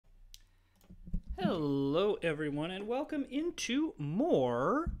Hello, everyone, and welcome into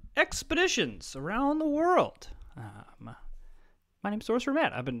more expeditions around the world. My name's Sorcerer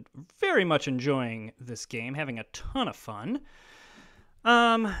Matt. I've been very much enjoying this game, having a ton of fun.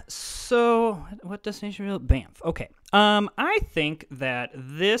 So what destination? Banff. Okay. I think that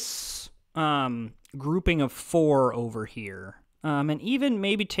this grouping of 4 over here, and even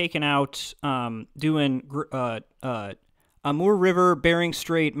maybe taking out doing Amur River, Bering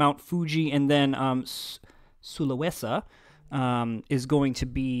Strait, Mount Fuji, and then Sulawesi is going to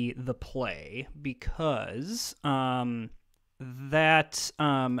be the play because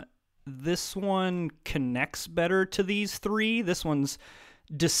this one connects better to these 3. This one's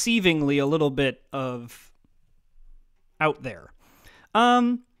deceivingly a little bit of out there. We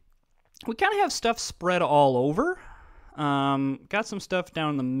kind of have stuff spread all over. Got some stuff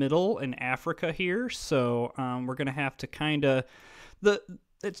down the middle in Africa here, so we're gonna have to kind of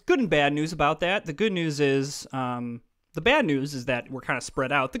it's good and bad news about that. The good news is the bad news is that we're kind of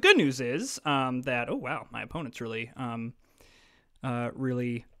spread out. The good news is that oh wow, my opponent's really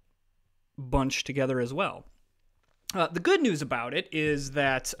really bunched together as well. The good news about it is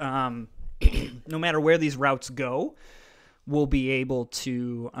that no matter where these routes go, we'll be able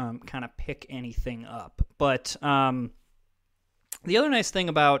to kind of pick anything up. But the other nice thing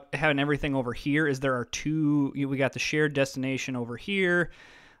about having everything over here is there are 2. We got the shared destination over here,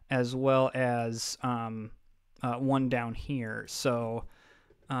 as well as one down here. So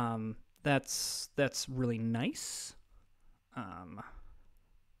that's really nice. All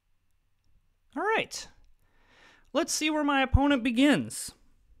right, let's see where my opponent begins.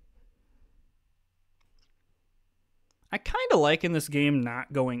 I kind of like in this game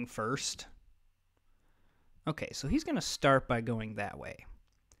not going first. Okay, so he's going to start by going that way.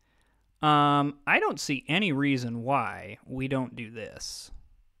 I don't see any reason why we don't do this.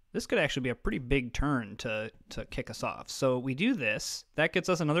 This could actually be a pretty big turn to kick us off. So we do this. That gets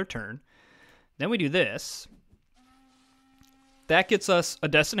us another turn. Then we do this. That gets us a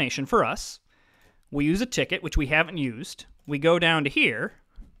destination for us. We use a ticket, which we haven't used. We go down to here.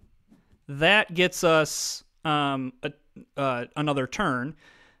 That gets us another turn.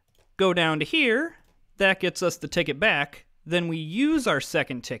 Go down to here. That gets us the ticket back. Then we use our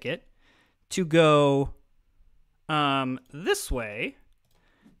second ticket to go this way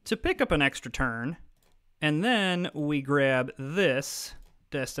to pick up an extra turn, and then we grab this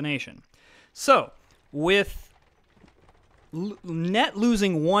destination. So with net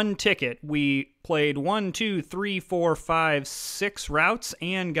losing 1 ticket, we played 1, 2, 3, 4, 5, 6 routes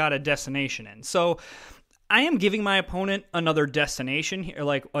and got a destination in. So I am giving my opponent another destination here,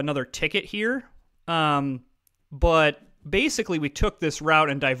 like another ticket here. But basically we took this route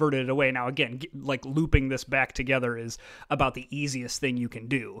and diverted it away. Now again, like looping this back together is about the easiest thing you can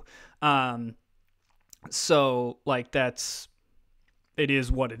do. So like it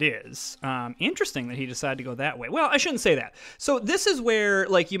is what it is. Interesting that he decided to go that way. Well, I shouldn't say that. So this is where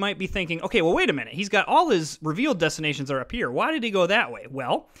like you might be thinking, okay, well, wait a minute. He's got all his revealed destinations are up here. Why did he go that way?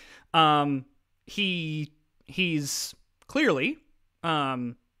 Well, he's clearly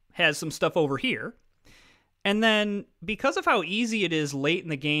has some stuff over here. And then because of how easy it is late in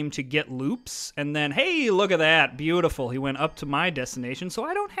the game to get loops, and then, hey, look at that, beautiful, he went up to my destination, so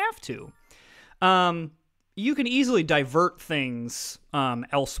I don't have to. You can easily divert things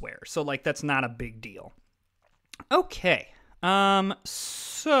elsewhere, so like that's not a big deal. Okay,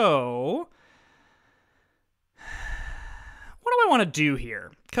 so what do I want to do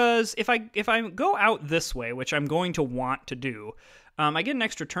here? Because if I go out this way, which I'm going to want to do, I get an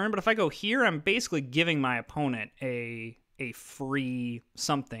extra turn, but if I go here, I'm basically giving my opponent a free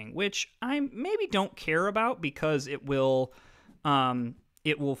something, which I maybe don't care about because it will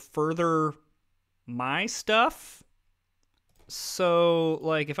further my stuff. So,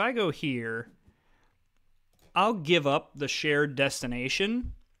 like, if I go here, I'll give up the shared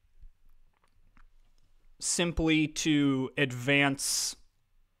destination simply to advance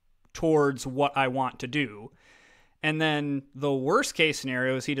towards what I want to do. And then the worst case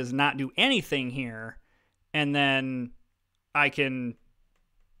scenario is he does not do anything here, and then I can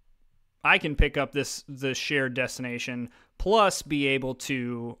pick up this shared destination plus be able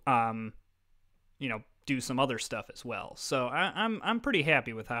to do some other stuff as well. So I'm pretty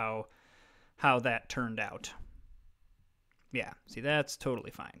happy with how that turned out. Yeah, see, that's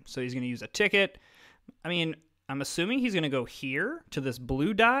totally fine. So he's going to use a ticket. I mean, I'm assuming he's going to go here to this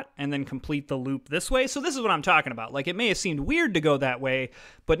blue dot and then complete the loop this way. So this is what I'm talking about. Like, it may have seemed weird to go that way,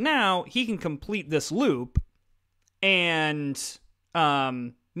 but now he can complete this loop and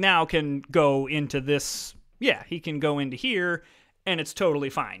now can go into this. Yeah, he can go into here and it's totally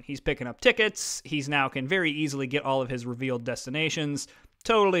fine. He's picking up tickets. He's now can very easily get all of his revealed destinations.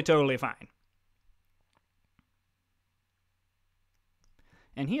 Totally fine.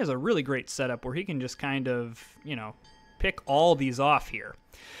 And he has a really great setup where he can just kind of, you know, pick all these off here.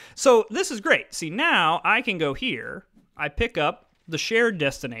 So this is great. See, now I can go here. I pick up the shared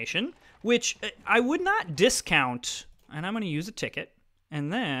destination, which I would not discount. And I'm going to use a ticket.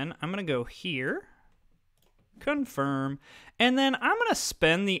 And then I'm going to go here. Confirm. And then I'm going to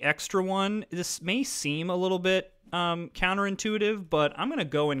spend the extra one. This may seem a little bit counterintuitive, but I'm going to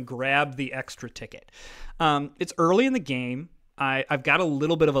go and grab the extra ticket. It's early in the game. I've got a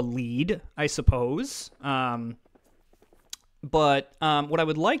little bit of a lead, I suppose. But what I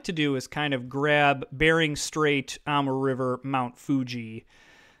would like to do is kind of grab Bering Strait, Amur River, Mount Fuji,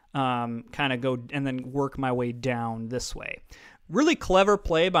 kind of go and then work my way down this way. Really clever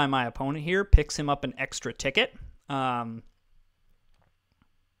play by my opponent here. Picks him up an extra ticket.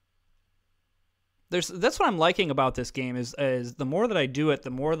 That's what I'm liking about this game is the more that I do it,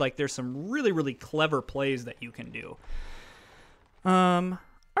 the more like there's some really clever plays that you can do. All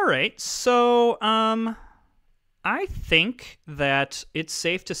right, so I think that it's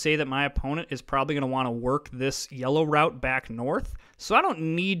safe to say that my opponent is probably going to want to work this yellow route back north. So I don't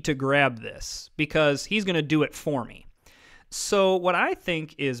need to grab this because he's going to do it for me. So what I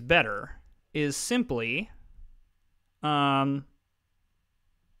think is better is simply, well,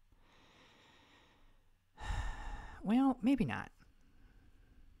 maybe not.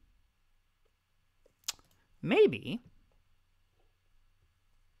 Maybe.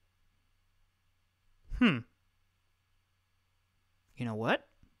 You know what?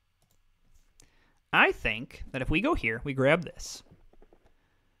 I think that if we go here, we grab this.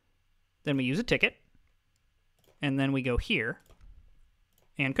 Then we use a ticket. And then we go here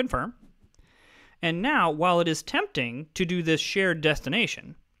and confirm. And now, while it is tempting to do this shared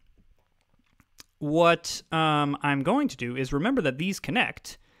destination, what I'm going to do is remember that these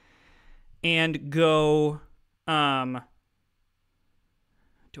connect and go, do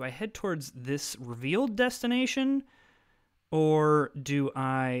I head towards this revealed destination or do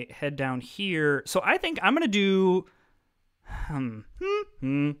I head down here? So I think I'm going to do, I'm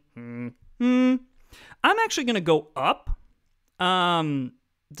actually going to go up.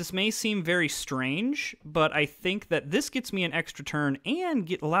 This may seem very strange, but I think that this gets me an extra turn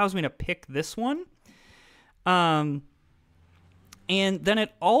and allows me to pick this one. And then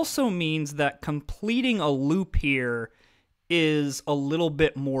it also means that completing a loop here is a little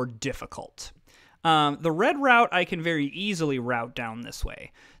bit more difficult. The red route I can very easily route down this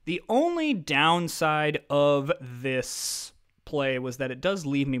way. The only downside of this play was that it does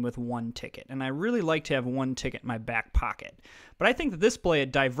leave me with one ticket, and I really like to have one ticket in my back pocket. But I think that this play,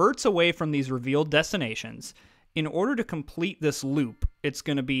 it diverts away from these revealed destinations. In order to complete this loop, it's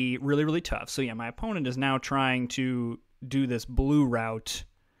going to be really tough. So yeah, my opponent is now trying to do this blue route.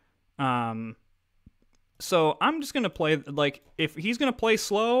 So I'm just going to play, like, if he's going to play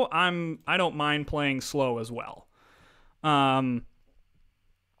slow, I don't mind playing slow as well.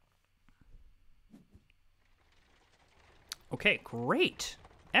 Okay, great.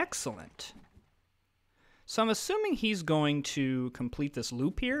 Excellent. So I'm assuming he's going to complete this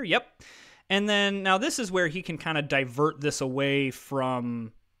loop here. Yep. And then, now this is where he can kind of divert this away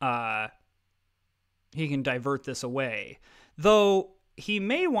from, he can divert this away. Though, he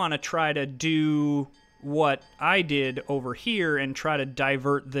may want to try to do what I did over here and try to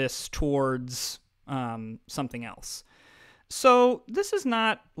divert this towards something else. So, this is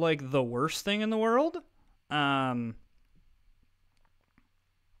not, like, the worst thing in the world.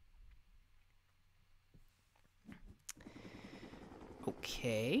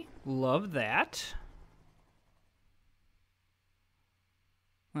 Okay, love that.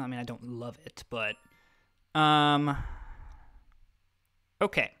 Well, I mean, I don't love it, but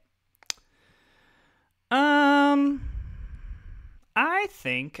okay. I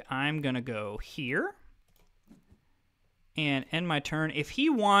think I'm gonna go here and end my turn. If he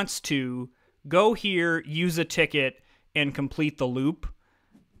wants to go here, use a ticket, and complete the loop,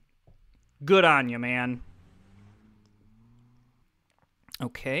 good on you, man.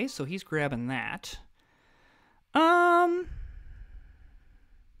 Okay, so he's grabbing that.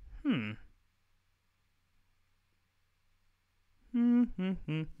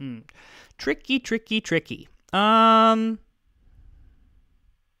 Tricky.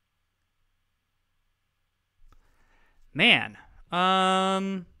 Man.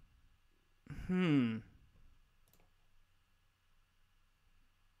 Well,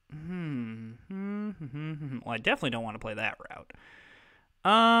 I definitely don't want to play that route.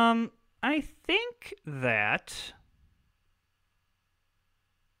 I think that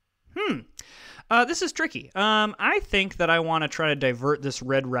This is tricky. I think that I want to try to divert this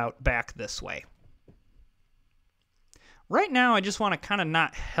red route back this way. Right now, I just want to kind of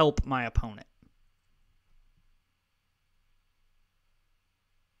not help my opponent.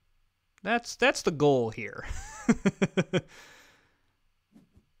 That's the goal here.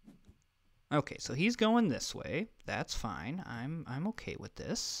 Okay, so he's going this way. That's fine. I'm okay with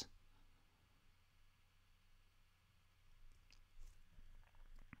this.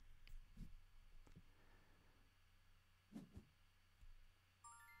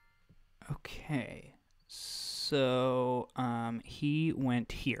 Okay. So he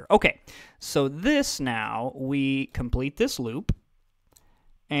went here. Okay. So this now we complete this loop.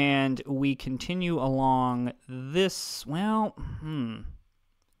 And we continue along this, well,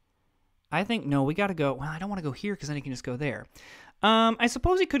 I think, no, we got to go, well, I don't want to go here because then he can just go there. I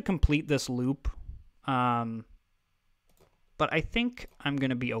suppose he could complete this loop, but I think I'm going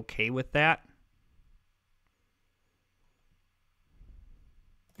to be okay with that.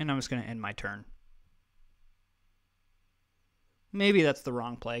 And I'm just going to end my turn. Maybe that's the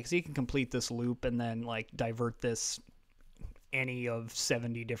wrong play because he can complete this loop and then, like, divert this any of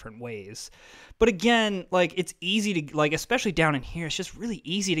 70 different ways. But again, like, it's easy to, like, especially down in here, it's just really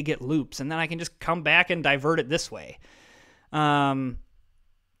easy to get loops, and then I can just come back and divert it this way. I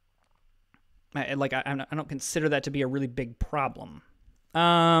don't consider that to be a really big problem.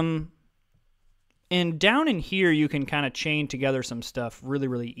 And down in here, you can kind of chain together some stuff really,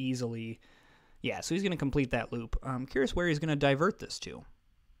 really easily. Yeah, so he's going to complete that loop. I'm curious where he's going to divert this to.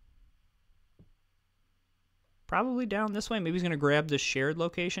 Probably down this way. Maybe he's going to grab this shared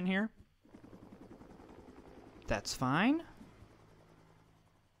location here. That's fine.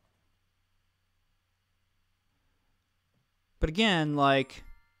 But again, like,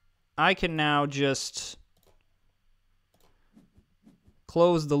 I can now just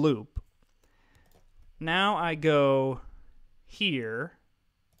close the loop. Now I go here,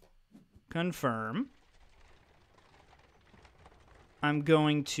 confirm. I'm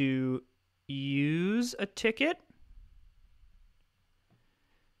going to use a ticket.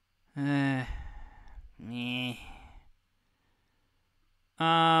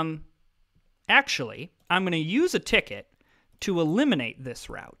 Actually, I'm going to use a ticket to eliminate this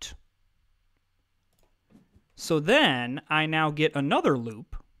route. So then I now get another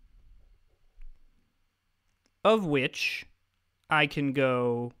loop of which I can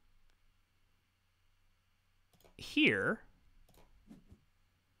go here.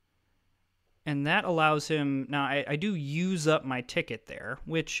 And that allows him... Now, I do use up my ticket there,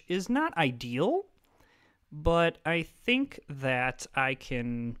 which is not ideal, but I think that I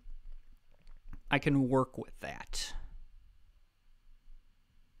can work with that.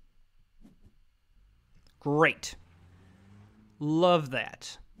 Great. Love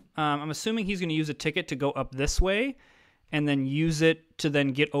that. I'm assuming he's going to use a ticket to go up this way, and then use it to then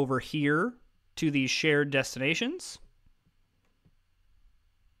get over here to these shared destinations.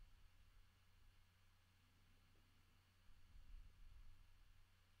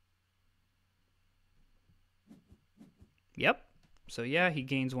 Yep. So yeah, he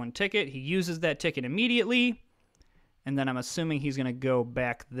gains one ticket. He uses that ticket immediately. And then I'm assuming he's going to go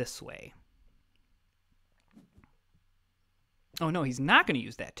back this way. Oh, no, he's not going to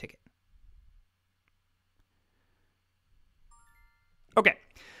use that ticket. Okay.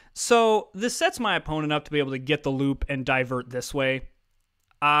 So this sets my opponent up to be able to get the loop and divert this way.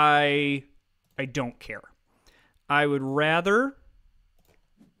 I don't care. I would rather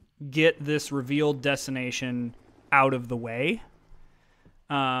get this revealed destination out of the way,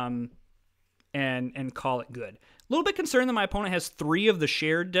 and call it good. A little bit concerned that my opponent has 3 of the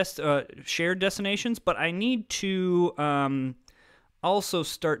shared destinations, but I need to also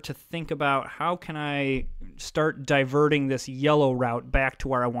start to think about how can I start diverting this yellow route back to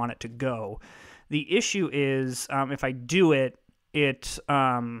where I want it to go. The issue is if I do it, if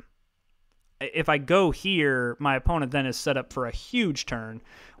I go here, my opponent then is set up for a huge turn,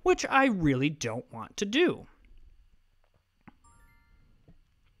 which I really don't want to do.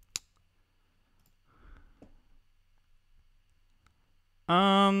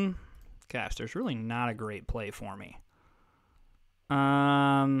 Gosh, there's really not a great play for me.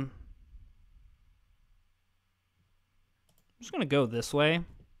 I'm just going to go this way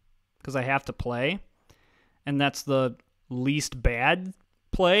because I have to play, and that's the least bad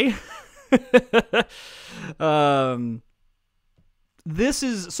play. This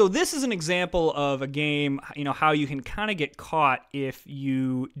is an example of a game, you know, how you can kind of get caught if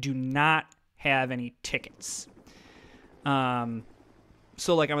you do not have any tickets.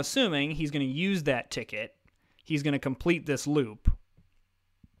 So, like, I'm assuming he's going to use that ticket. He's going to complete this loop.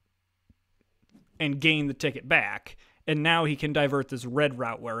 and gain the ticket back. And now he can divert this red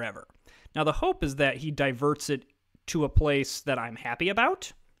route wherever. Now, the hope is that he diverts it to a place that I'm happy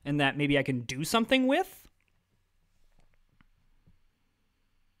about and that maybe I can do something with.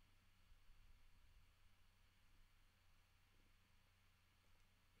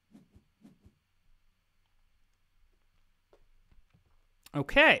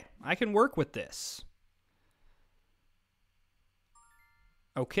 Okay, I can work with this.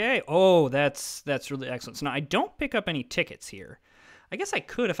 Okay. Oh, that's really excellent. So now I don't pick up any tickets here. I guess I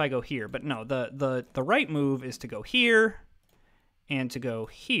could if I go here, but no, the right move is to go here and to go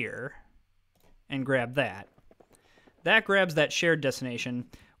here and grab that. That grabs that shared destination.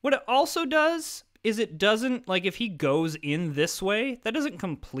 What it also does is it doesn't, like, if he goes in this way, that doesn't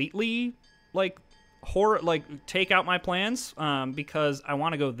completely, like, take out my plans, because I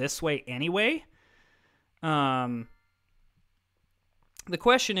want to go this way anyway. The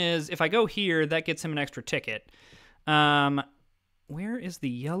question is, if I go here, that gets him an extra ticket. Where is the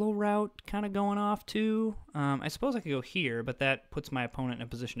yellow route kind of going off to? I suppose I could go here, but that puts my opponent in a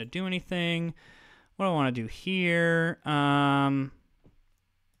position to do anything. What do I want to do here? I'm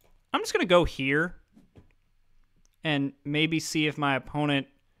just going to go here and maybe see if my opponent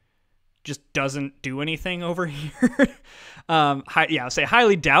just doesn't do anything over here. I'll say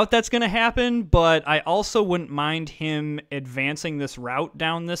highly doubt that's going to happen, but I also wouldn't mind him advancing this route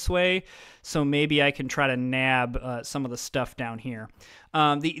down this way, so maybe I can try to nab some of the stuff down here.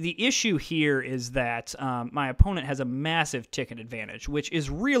 The issue here is that my opponent has a massive ticket advantage, which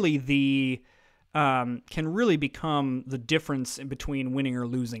is really can really become the difference between winning or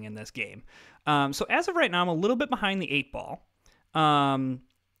losing in this game. So as of right now, I'm a little bit behind the 8 ball.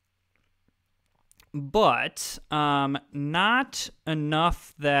 But not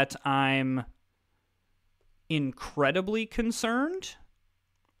enough that I'm incredibly concerned.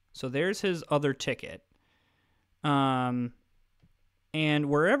 So there's his other ticket. And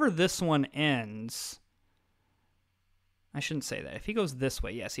wherever this one ends, I shouldn't say that. If he goes this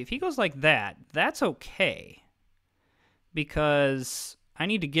way, yes. If he goes like that, that's okay. Because I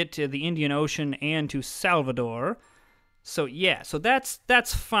need to get to the Indian Ocean and to Salvador. So yeah, so that's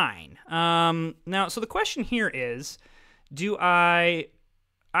fine. Now, so the question here is, I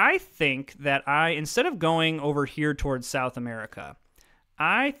think that instead of going over here towards South America,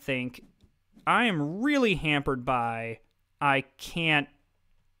 I think I am really hampered by I can't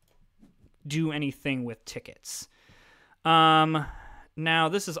do anything with tickets. Now,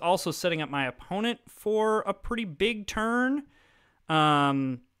 this is also setting up my opponent for a pretty big turn.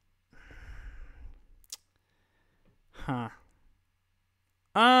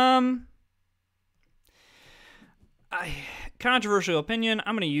 Controversial opinion,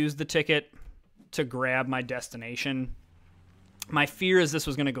 I'm going to use the ticket to grab my destination. My fear is this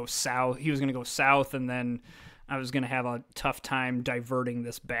was going to go south. He was going to go south, and then I was going to have a tough time diverting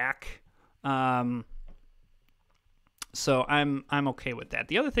this back. So I'm okay with that.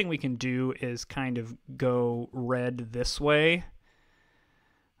 The other thing we can do is kind of go red this way.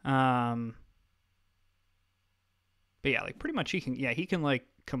 But yeah, like pretty much he can like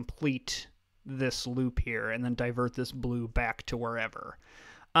complete this loop here and then divert this blue back to wherever.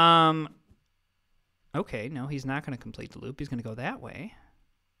 Okay, no, he's not going to complete the loop. He's going to go that way.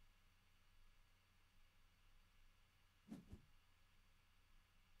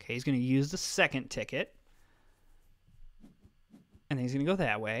 Okay, he's going to use the second ticket. And then he's going to go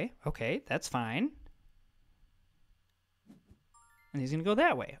that way. Okay, that's fine. And he's going to go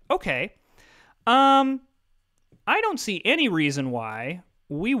that way. Okay. I don't see any reason why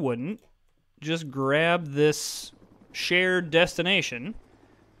we wouldn't just grab this shared destination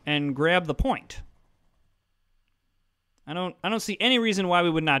and grab the point. I don't see any reason why we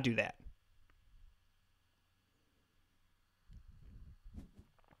would not do that.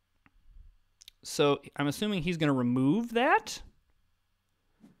 So I'm assuming he's going to remove that.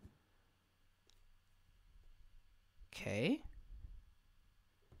 Okay.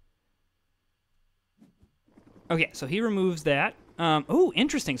 Okay, so he removes that. Oh,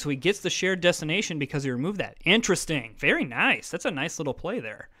 interesting. So he gets the shared destination because he removed that. Interesting. Very nice. That's a nice little play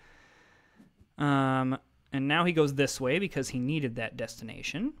there. And now he goes this way because he needed that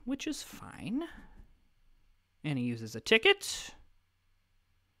destination, which is fine. And he uses a ticket.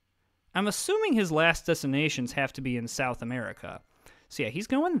 I'm assuming his last destinations have to be in South America. So yeah, he's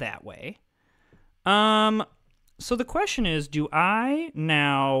going that way. So the question is, do I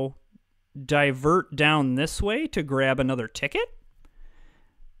now divert down this way to grab another ticket?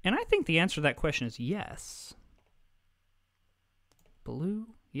 And I think the answer to that question is yes. Blue.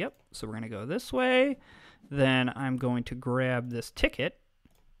 Yep. So we're going to go this way. Then I'm going to grab this ticket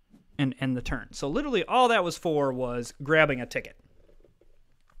and end the turn. So literally all that was for was grabbing a ticket.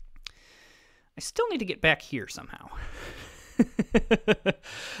 I still need to get back here somehow.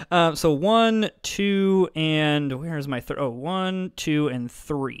 So 1, 2, and where's my third? Oh, 1, 2, and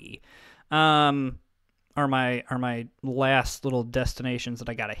 3 are my last little destinations that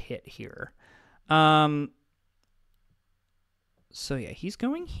I gotta hit here. So yeah, he's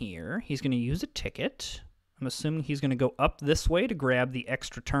going here. He's gonna use a ticket. I'm assuming he's gonna go up this way to grab the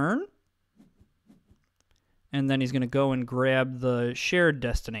extra turn. And then he's gonna go and grab the shared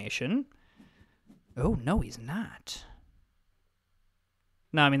destination. Oh, no, he's not.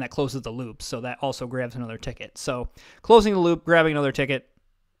 No, I mean, that closes the loop, so that also grabs another ticket. So, closing the loop, grabbing another ticket.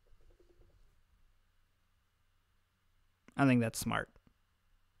 I think that's smart.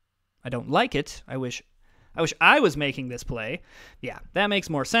 I don't like it. I wish I was making this play. Yeah, that makes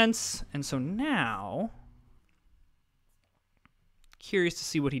more sense. And so now, curious to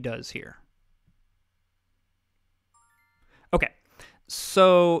see what he does here. Okay.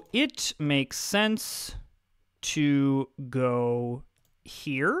 So it makes sense to go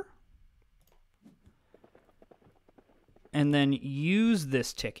here and then use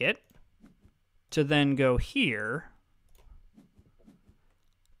this ticket to then go here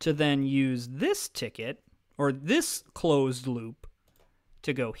to then use this ticket or this closed loop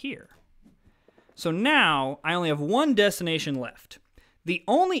to go here. So now I only have one destination left. The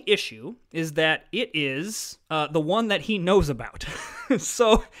only issue is that it is the one that he knows about.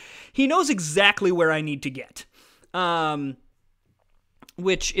 So he knows exactly where I need to get,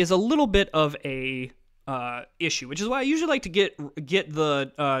 which is a little bit of a issue, which is why I usually like to get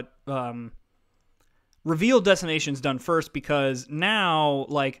the reveal destinations done first, because now,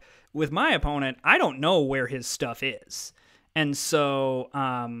 like, with my opponent, I don't know where his stuff is. And so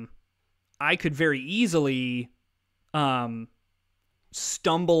I could very easily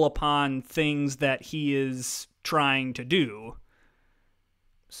stumble upon things that he is trying to do.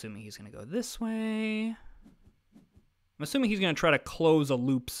 Assuming he's going to go this way. I'm assuming he's going to try to close a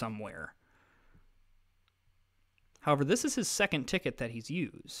loop somewhere. However, this is his second ticket that he's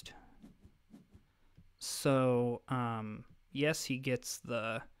used. So, yes, he gets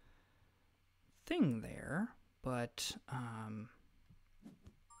the thing there, but,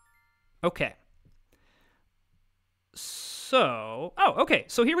 okay. So, okay,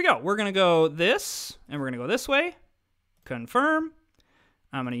 so here we go. We're going to go this, and we're going to go this way. Confirm.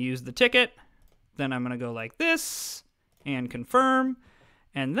 I'm going to use the ticket. Then I'm going to go like this, and confirm.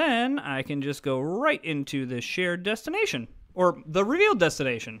 And then I can just go right into the shared destination, or the revealed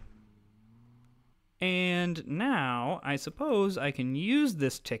destination. And now, I suppose I can use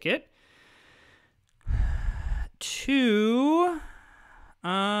this ticket to,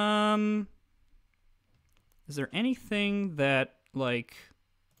 is there anything that, like,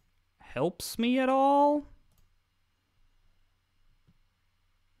 helps me at all?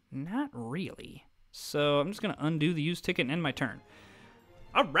 Not really. So I'm just going to undo the use ticket and end my turn.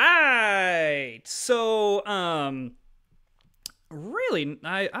 All right. So, really,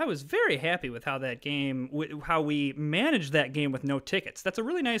 I was very happy with how that game, how we managed that game with no tickets. That's a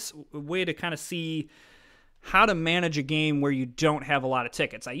really nice way to kind of see how to manage a game where you don't have a lot of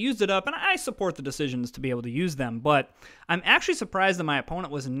tickets. I used it up, and I support the decisions to be able to use them, but I'm actually surprised that my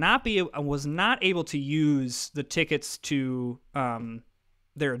opponent was not able to use the tickets to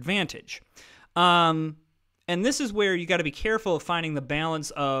their advantage. And this is where you got to be careful of finding the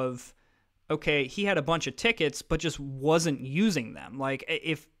balance of, okay, he had a bunch of tickets, but just wasn't using them. Like,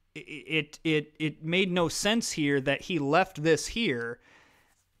 if it made no sense here that he left this here,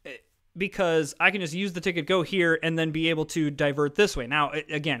 because I can just use the ticket, go here, and then be able to divert this way. Now,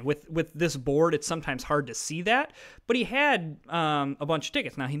 again, with this board, it's sometimes hard to see that, but he had a bunch of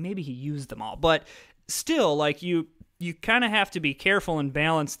tickets. Now, maybe he used them all, but still, like, you kind of have to be careful and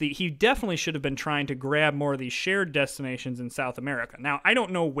balance he definitely should have been trying to grab more of these shared destinations in South America. Now, I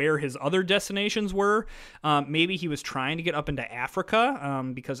don't know where his other destinations were. Maybe he was trying to get up into Africa,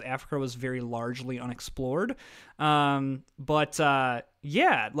 because Africa was very largely unexplored.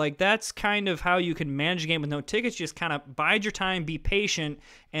 Yeah, like, that's kind of how you can manage a game with no tickets. You just kind of bide your time, be patient,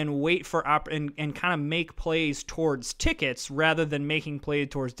 and wait for and kind of make plays towards tickets rather than making plays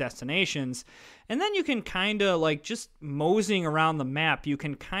towards destinations. And then you can kind of, like, just moseying around the map, you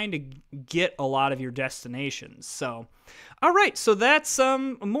can kind of get a lot of your destinations. So, all right, so that's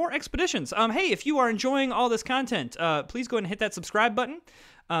more expeditions. Hey, if you are enjoying all this content, please go ahead and hit that subscribe button.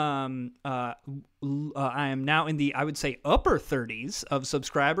 I am now in the, I would say, upper 30s of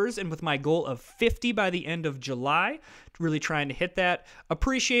subscribers, and with my goal of 50 by the end of July, really trying to hit that.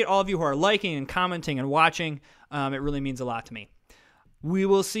 Appreciate all of you who are liking and commenting and watching. It really means a lot to me. We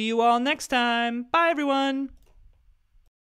will see you all next time. Bye, everyone.